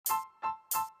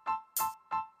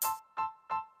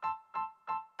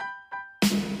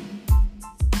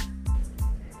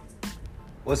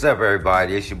What's up,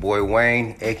 everybody? It's your boy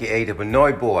Wayne, aka the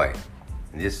Pinoy Boy.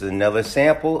 And this is another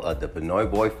sample of the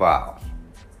Pinoy Boy Files.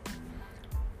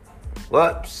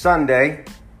 Well, Sunday,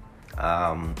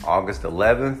 August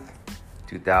 11th,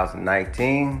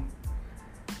 2019.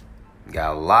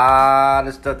 Got a lot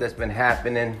of stuff that's been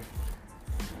happening.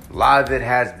 A lot of it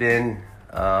has been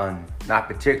not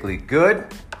particularly good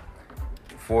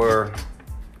for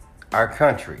our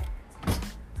country.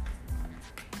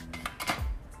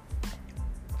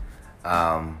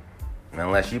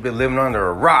 Unless you've been living under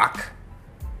a rock,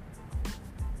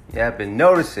 you have been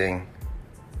noticing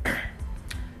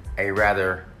a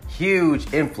rather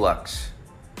huge influx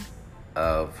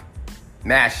of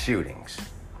mass shootings.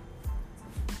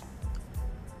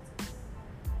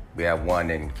 We have one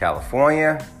in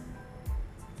California.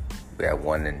 We have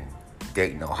one in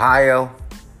Dayton, Ohio.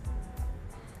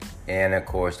 And of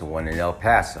course, the one in El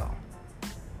Paso.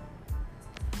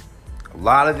 A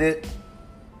lot of it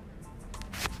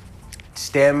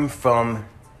stem from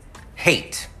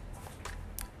hate.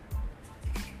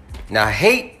 Now,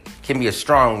 hate can be a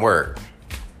strong word.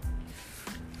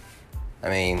 I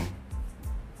mean,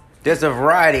 there's a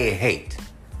variety of hate.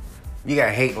 You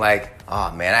got hate like,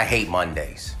 oh man, I hate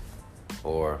Mondays.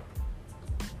 Or,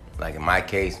 like in my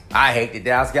case, I hate the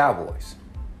Dallas Cowboys.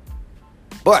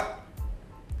 But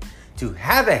to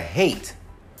have a hate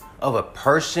of a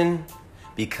person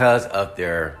because of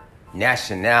their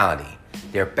nationality,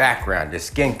 their background, their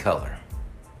skin color,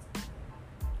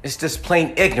 it's just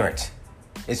plain ignorant.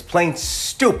 It's plain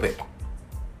stupid.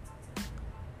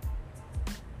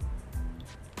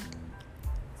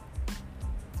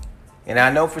 And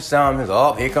I know for some, it's,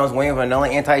 oh, here comes Wayne with another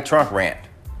anti-Trump rant.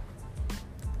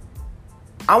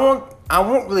 I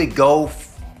won't really go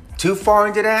too far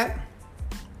into that.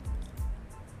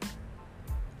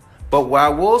 But what I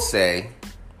will say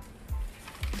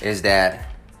is that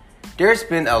there's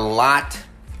been a lot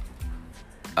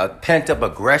of pent-up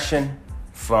aggression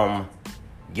from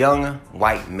young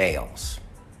white males.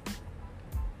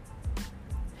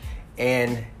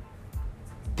 And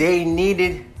they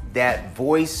needed that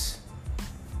voice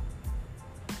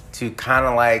to kind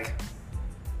of like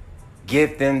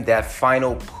give them that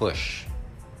final push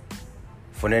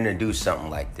for them to do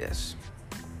something like this.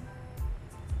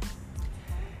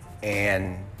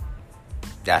 And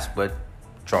that's what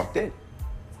Trump did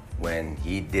when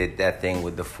he did that thing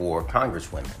with the 4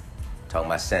 congresswomen. Talking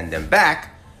about sending them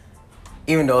back,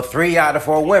 even though 3 out of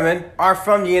 4 women are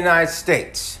from the United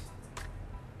States.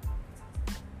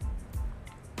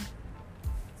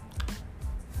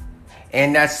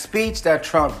 And that speech that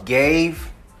Trump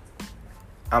gave,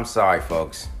 I'm sorry,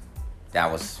 folks,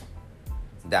 that was,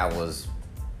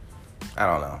 I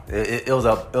don't know. It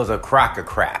was a crock of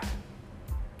crap.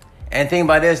 And the thing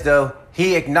about this, though,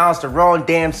 he acknowledged the wrong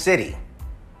damn city.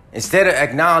 Instead of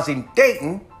acknowledging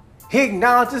Dayton, he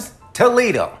acknowledges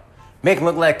Toledo, making him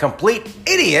look like a complete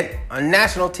idiot on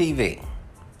national TV.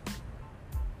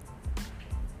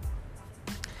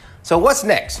 So what's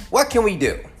next? What can we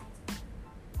do?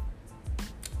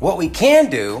 What we can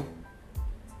do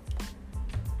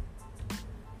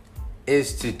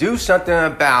is to do something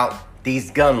about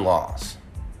these gun laws.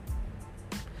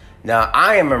 Now,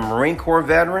 I am a Marine Corps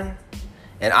veteran,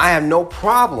 and I have no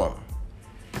problem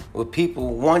with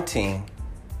people wanting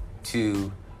to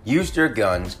use their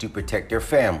guns to protect their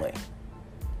family,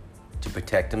 to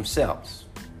protect themselves.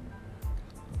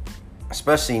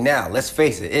 Especially now, let's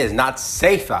face it is not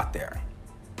safe out there.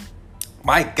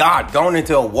 My God, going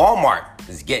into a Walmart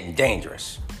is getting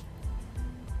dangerous.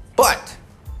 But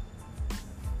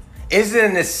is it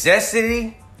a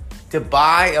necessity to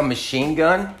buy a machine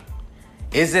gun?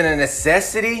 Is it a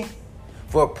necessity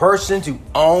for a person to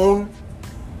own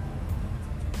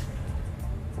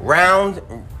round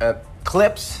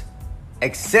clips,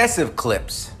 excessive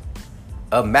clips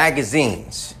of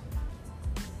magazines?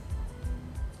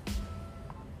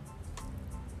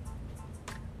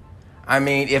 I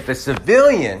mean, if a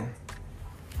civilian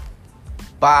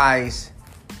buys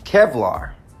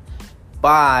Kevlar,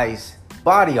 buys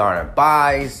body armor,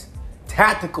 buys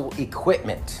tactical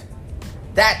equipment,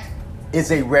 that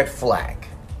is a red flag.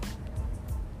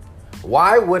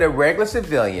 Why would a regular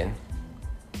civilian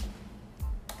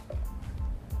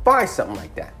buy something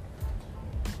like that?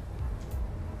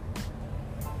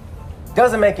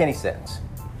 Doesn't make any sense.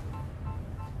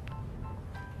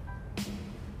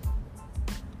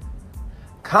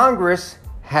 Congress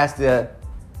has the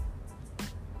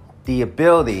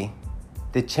ability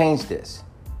to change this.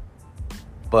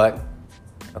 But,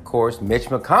 of course, Mitch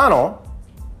McConnell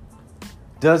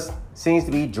seems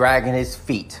to be dragging his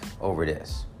feet over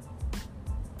this.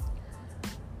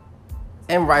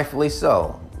 And rightfully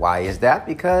so. Why is that?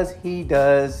 Because he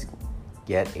does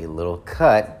get a little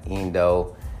cut, even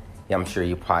though I'm sure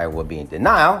you probably will be in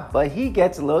denial, but he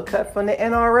gets a little cut from the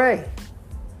NRA.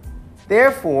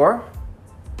 Therefore,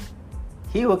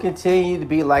 he will continue to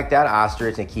be like that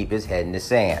ostrich and keep his head in the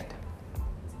sand.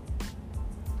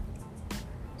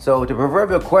 So the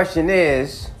proverbial question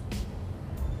is,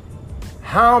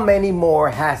 how many more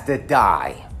has to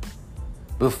die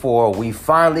before we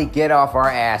finally get off our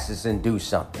asses and do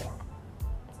something?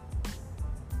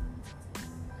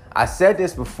 I said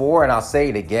this before and I'll say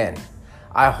it again.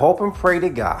 I hope and pray to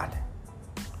God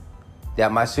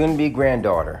that my soon-to-be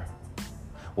granddaughter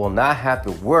will not have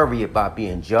to worry about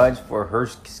being judged for her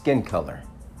skin color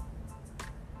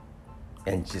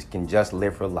and can just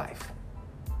live her life.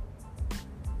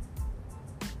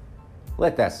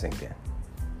 Let that sink in.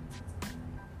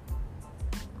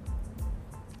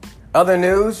 Other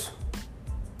news,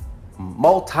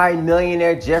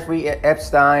 multimillionaire Jeffrey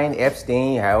Epstein,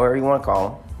 however you want to call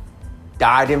him,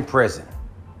 died in prison.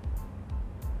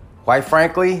 Quite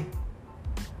frankly,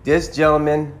 this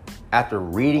gentleman, after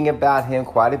reading about him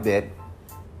quite a bit,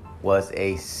 was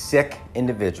a sick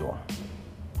individual.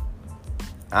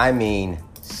 I mean,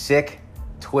 sick,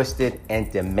 twisted,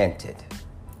 and demented.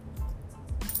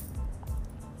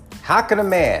 How can a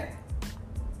man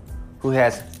who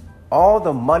has all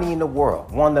the money in the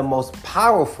world, one of the most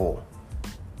powerful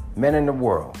men in the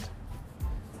world,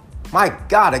 my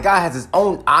God, the guy has his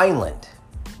own island.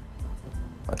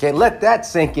 Okay, let that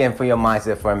sink in for your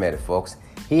mindset for a minute, folks.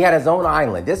 He had his own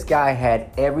island. This guy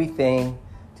had everything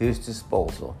to his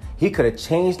disposal. He could have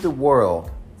changed the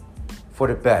world for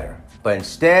the better. But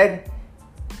instead,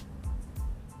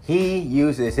 he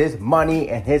uses his money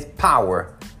and his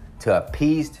power to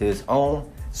appease to his own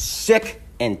sick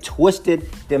and twisted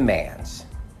demands.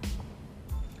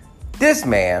 This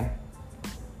man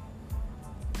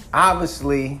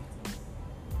obviously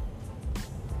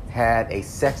had a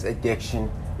sex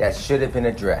addiction that should have been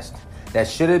addressed. That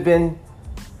should have been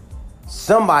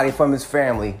somebody from his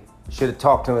family should have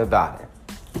talked to him about it.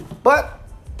 But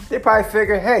they probably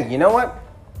figured, hey, you know what?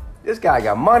 This guy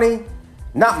got money,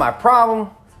 not my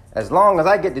problem. As long as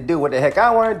I get to do what the heck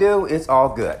I want to do, it's all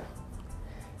good.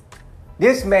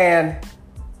 This man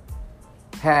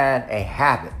had a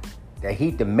habit that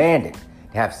he demanded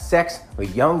to have sex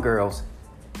with young girls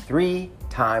 3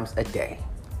 times a day.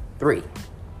 3.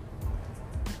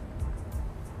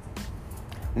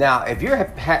 Now, if you're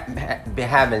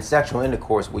having sexual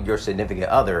intercourse with your significant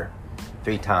other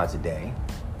 3 times a day,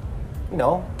 you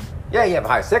have a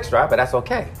high sex drive, but that's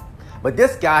okay. But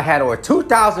this guy had over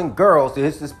 2,000 girls to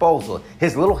his disposal,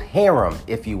 his little harem,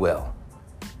 if you will.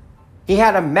 He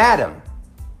had a madam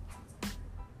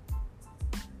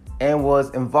and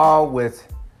was involved with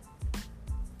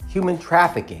human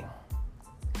trafficking.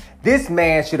 This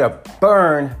man should have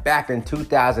burned back in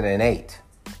 2008.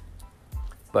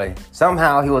 But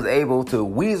somehow he was able to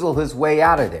weasel his way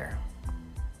out of there.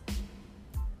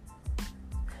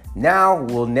 Now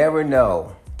we'll never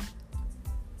know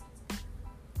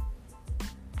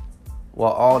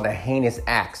all the heinous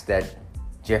acts that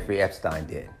Jeffrey Epstein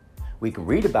did. We can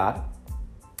read about it.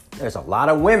 There's a lot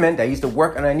of women that used to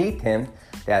work underneath him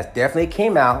that definitely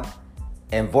came out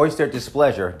and voiced their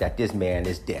displeasure that this man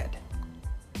is dead.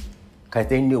 Because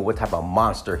they knew what type of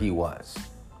monster he was.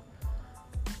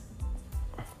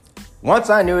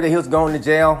 Once I knew that he was going to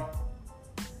jail,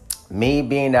 me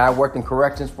being that I worked in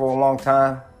corrections for a long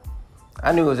time,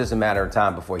 I knew it was just a matter of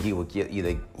time before he would get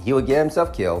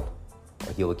himself killed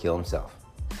or he would kill himself.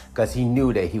 Because he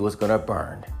knew that he was going to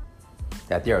burn.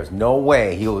 That there was no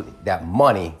way that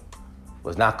money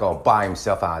was not going to buy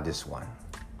himself out of this one.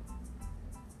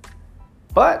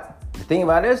 But the thing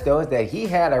about this, though, is that he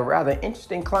had a rather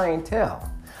interesting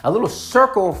clientele. A little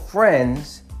circle of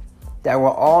friends that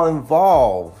were all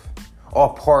involved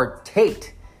or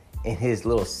partaked in his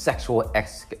little sexual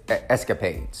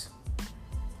escapades.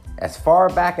 As far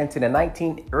back into the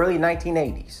early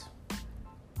 1980s.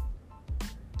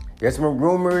 There's been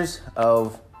rumors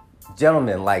of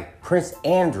gentlemen like Prince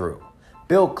Andrew,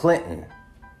 Bill Clinton,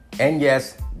 and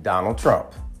yes, Donald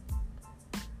Trump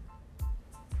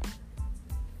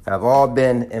have all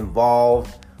been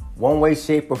involved one way,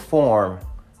 shape, or form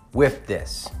with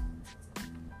this.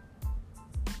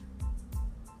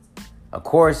 Of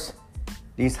course,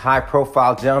 these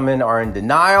high-profile gentlemen are in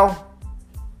denial,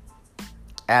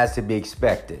 as to be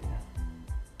expected.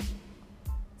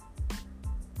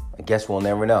 I guess we'll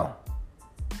never know.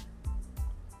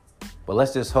 But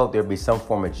let's just hope there'll be some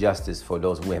form of justice for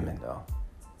those women, though.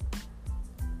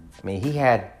 I mean, he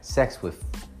had sex with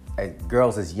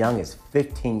girls as young as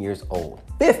 15 years old.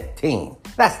 15!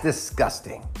 That's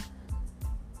disgusting.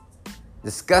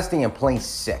 Disgusting and plain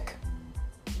sick.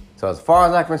 So as far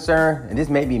as I'm concerned, and this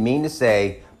may be mean to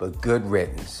say, but good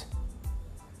riddance.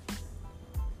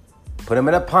 Put them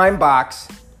in a pine box,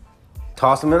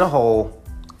 toss them in a hole,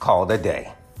 call it a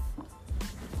day.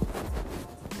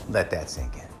 Let that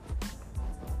sink in.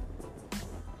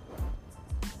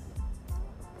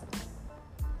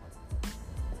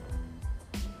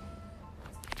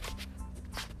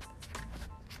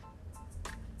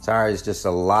 Sorry, it's just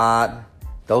a lot.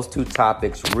 Those two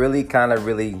topics really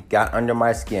got under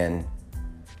my skin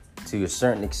to a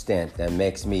certain extent that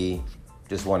makes me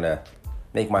just want to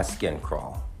make my skin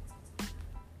crawl.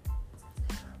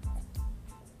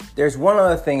 There's one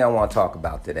other thing I want to talk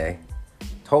about today.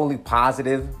 Totally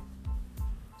positive,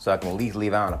 so I can at least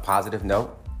leave out on a positive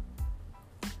note.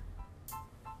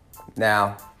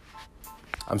 Now,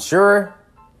 I'm sure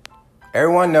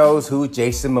everyone knows who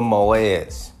Jason Momoa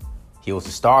is. He was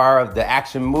the star of the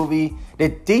action movie, the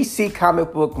DC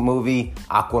comic book movie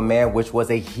Aquaman, which was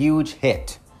a huge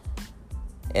hit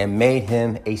and made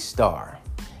him a star,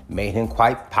 made him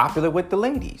quite popular with the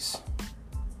ladies.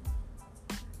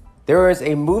 There is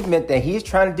a movement that he's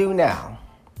trying to do now,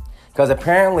 because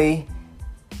apparently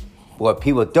what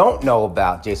people don't know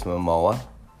about Jason Momoa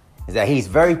is that he's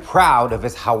very proud of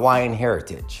his Hawaiian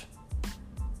heritage.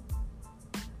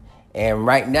 And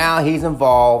right now he's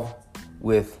involved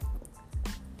with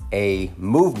a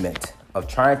movement of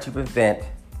trying to prevent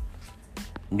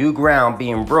new ground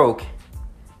being broke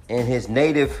in his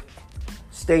native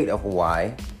state of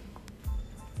Hawaii,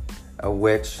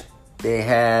 which they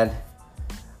had,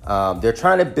 they're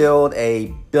trying to build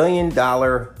a $1 billion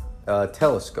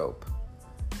telescope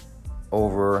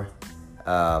over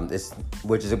this,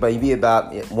 which is about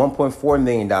 $1.4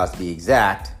 million to be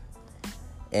exact,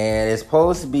 and it's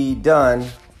supposed to be done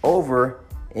over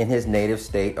in his native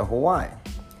state of Hawaii,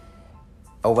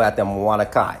 over at the Mauna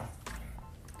Kea.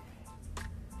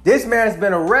 This man has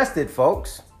been arrested,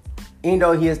 folks, even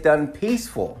though he has done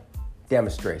peaceful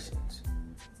demonstrations.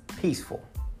 Peaceful.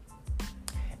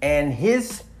 And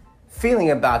his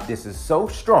feeling about this is so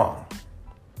strong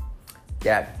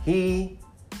that he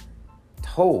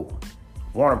told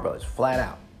Warner Brothers flat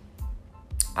out,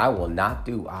 I will not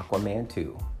do Aquaman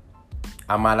 2.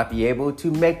 I might not be able to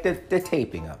make the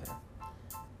taping of it.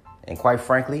 And quite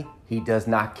frankly, he does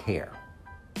not care.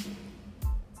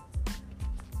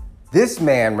 This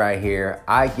man right here,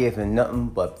 I give him nothing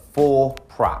but full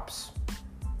props.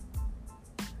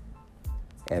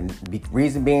 And the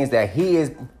reason being is that he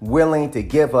is willing to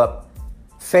give up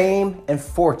fame and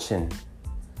fortune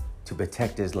to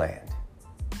protect his land.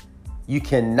 You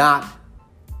cannot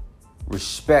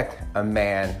respect a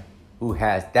man who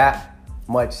has that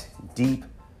much deep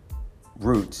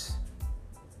roots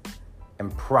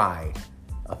and pride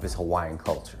of his Hawaiian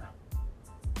culture.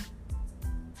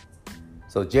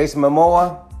 So Jason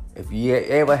Momoa, if you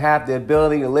ever have the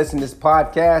ability to listen to this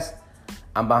podcast,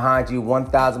 I'm behind you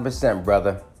 1,000%,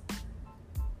 brother.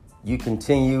 You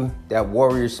continue that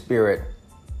warrior spirit,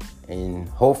 and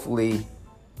hopefully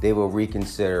they will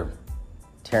reconsider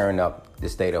tearing up the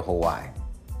state of Hawaii.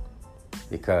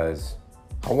 Because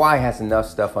Hawaii has enough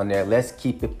stuff on there. Let's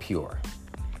keep it pure.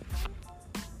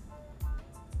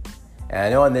 And I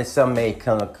know that some may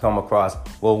come across,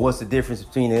 well, what's the difference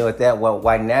between what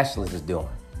white nationalists is doing?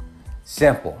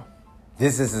 Simple.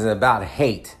 This isn't about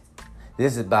hate.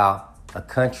 This is about a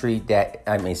country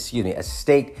a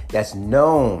state that's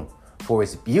known for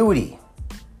its beauty.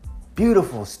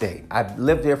 Beautiful state. I've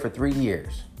lived there for 3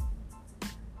 years.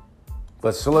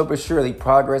 But slowly but surely,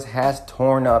 progress has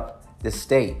torn up the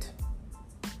state.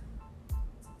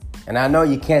 And I know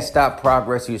you can't stop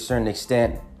progress to a certain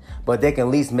extent, but they can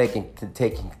at least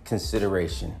take in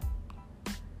consideration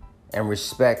and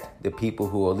respect the people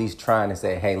who are at least trying to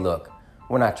say, hey, look,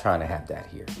 we're not trying to have that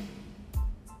here.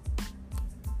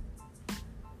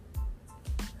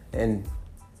 And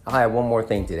I'll add one more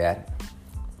thing to that.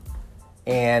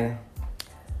 And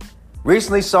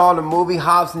recently saw the movie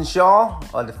Hobbs and Shaw,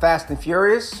 The Fast and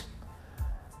Furious.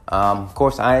 Of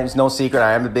course, it's no secret,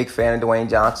 I am a big fan of Dwayne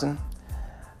Johnson.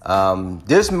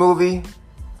 This movie,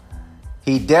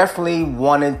 he definitely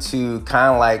wanted to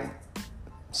kind of like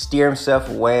steer himself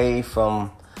away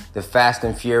from the Fast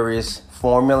and Furious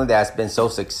formula that's been so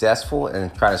successful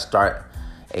and try to start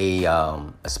a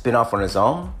spin-off on his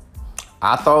own.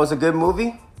 I thought it was a good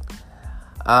movie.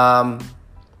 I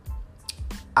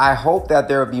hope that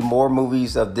there will be more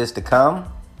movies of this to come.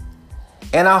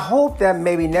 And I hope that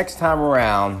maybe next time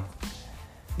around,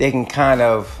 they can kind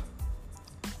of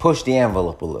push the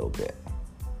envelope a little bit.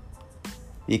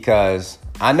 Because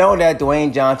I know that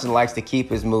Dwayne Johnson likes to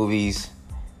keep his movies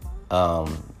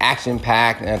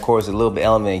action-packed and, of course, a little bit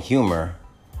element of humor.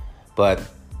 But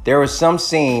there were some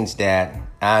scenes that,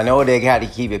 I know they got to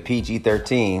keep it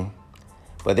PG-13,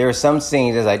 but there were some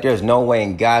scenes that's like, there's no way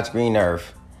in God's green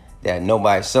earth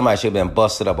that somebody should have been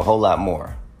busted up a whole lot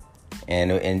more.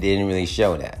 And didn't really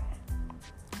show that.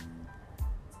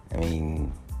 I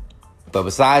mean, but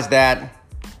besides that,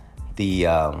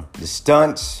 the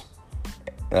stunts,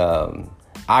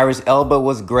 Idris Elba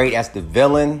was great as the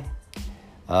villain.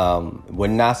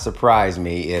 Would not surprise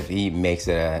me if he makes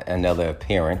another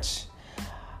appearance.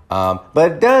 But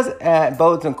it does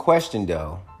bode some question,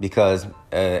 though, because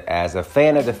as a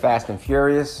fan of the Fast and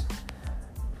Furious,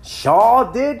 Shaw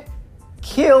did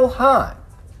kill Han.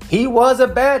 He was a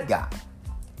bad guy.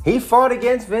 He fought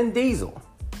against Vin Diesel.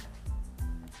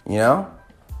 You know?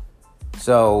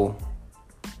 So,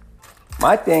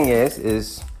 my thing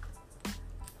is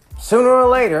sooner or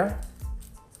later,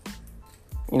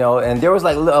 you know, and there was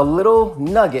like a little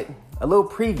nugget, a little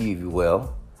preview, if you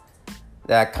will,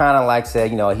 that kind of like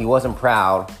said, you know, he wasn't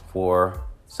proud for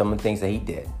some of the things that he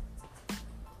did.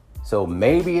 So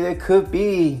maybe there could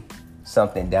be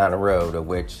something down the road of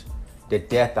which the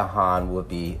death of Han will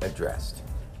be addressed.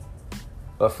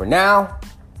 But for now,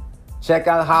 check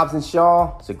out Hobbs and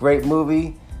Shaw. It's a great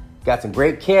movie. Got some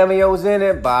great cameos in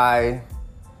it by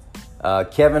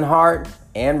Kevin Hart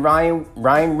and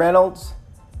Ryan Reynolds.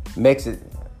 Makes it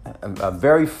a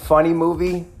very funny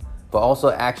movie, but also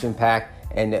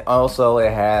action-packed. And it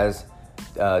has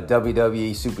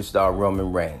WWE superstar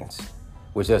Roman Reigns,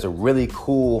 which does a really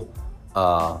cool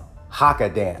haka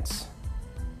dance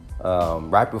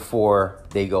right before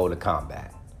they go to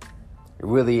combat. It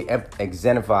really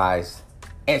amplifies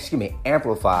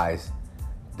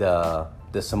the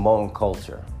Samoan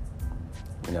culture,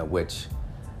 you know, which,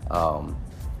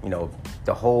 you know,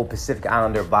 the whole Pacific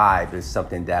Islander vibe is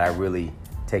something that I really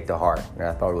take to heart. And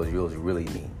I thought it was really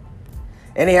neat.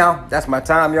 Anyhow, that's my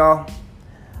time, y'all.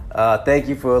 Thank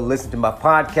you for listening to my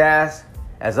podcast.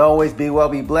 As always, be well,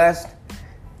 be blessed.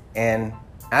 And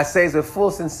I say this with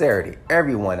full sincerity,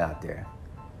 everyone out there,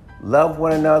 love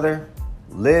one another,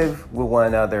 live with one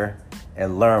another,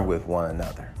 and learn with one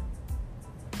another.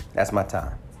 That's my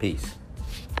time. Peace.